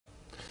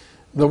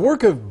The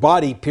work of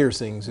body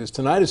piercings is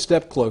tonight a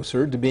step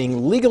closer to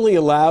being legally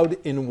allowed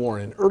in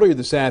Warren. Earlier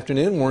this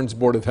afternoon, Warren's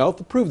Board of Health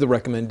approved the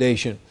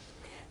recommendation.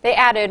 They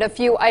added a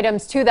few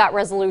items to that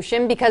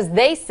resolution because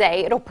they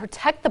say it'll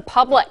protect the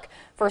public.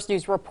 First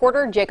News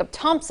reporter Jacob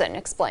Thompson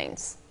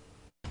explains.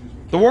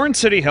 The Warren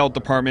City Health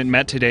Department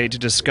met today to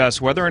discuss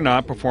whether or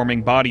not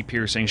performing body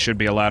piercings should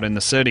be allowed in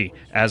the city.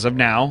 As of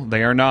now,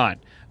 they are not.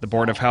 The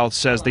Board of Health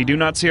says they do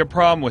not see a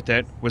problem with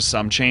it, with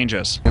some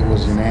changes. It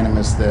was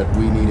unanimous that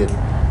we needed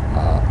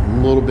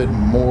a little bit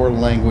more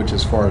language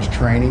as far as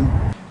training.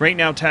 Right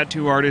now,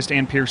 tattoo artists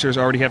and piercers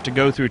already have to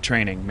go through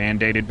training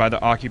mandated by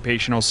the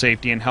Occupational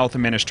Safety and Health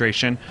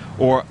Administration,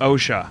 or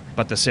OSHA,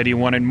 but the city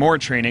wanted more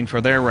training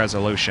for their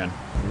resolution.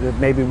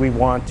 Maybe we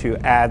want to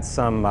add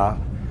some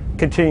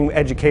continuing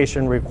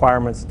education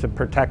requirements to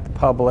protect the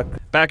public.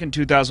 Back in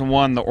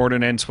 2001, the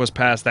ordinance was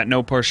passed that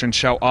no person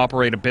shall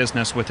operate a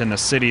business within the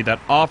city that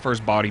offers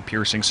body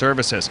piercing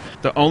services.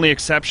 The only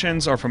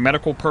exceptions are for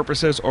medical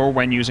purposes or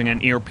when using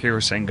an ear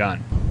piercing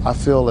gun. I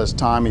feel as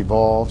time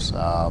evolves,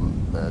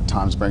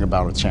 times bring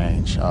about a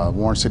change.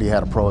 Warren City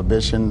had a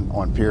prohibition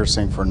on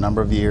piercing for a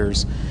number of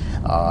years,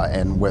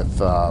 and with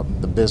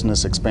the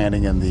business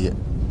expanding in the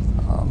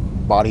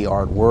body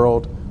art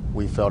world,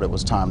 we felt it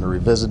was time to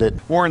revisit it.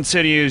 Warren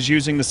City is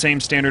using the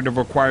same standard of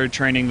required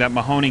training that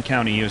Mahoney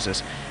County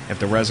uses. If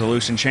the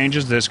resolution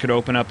changes, this could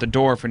open up the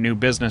door for new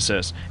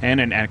businesses and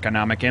an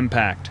economic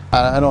impact.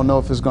 I don't know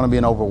if it's going to be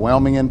an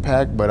overwhelming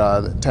impact, but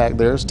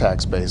there's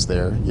tax base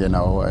there. You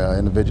know,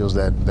 individuals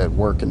that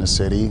work in the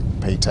city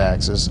pay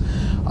taxes.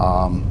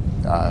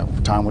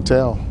 Time will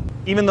tell.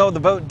 Even though the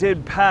vote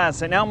did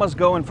pass, it now must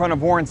go in front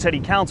of Warren City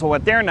Council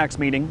at their next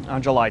meeting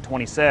on July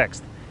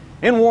 26th.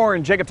 In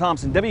Warren, Jacob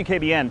Thompson,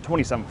 WKBN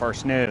 27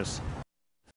 First News.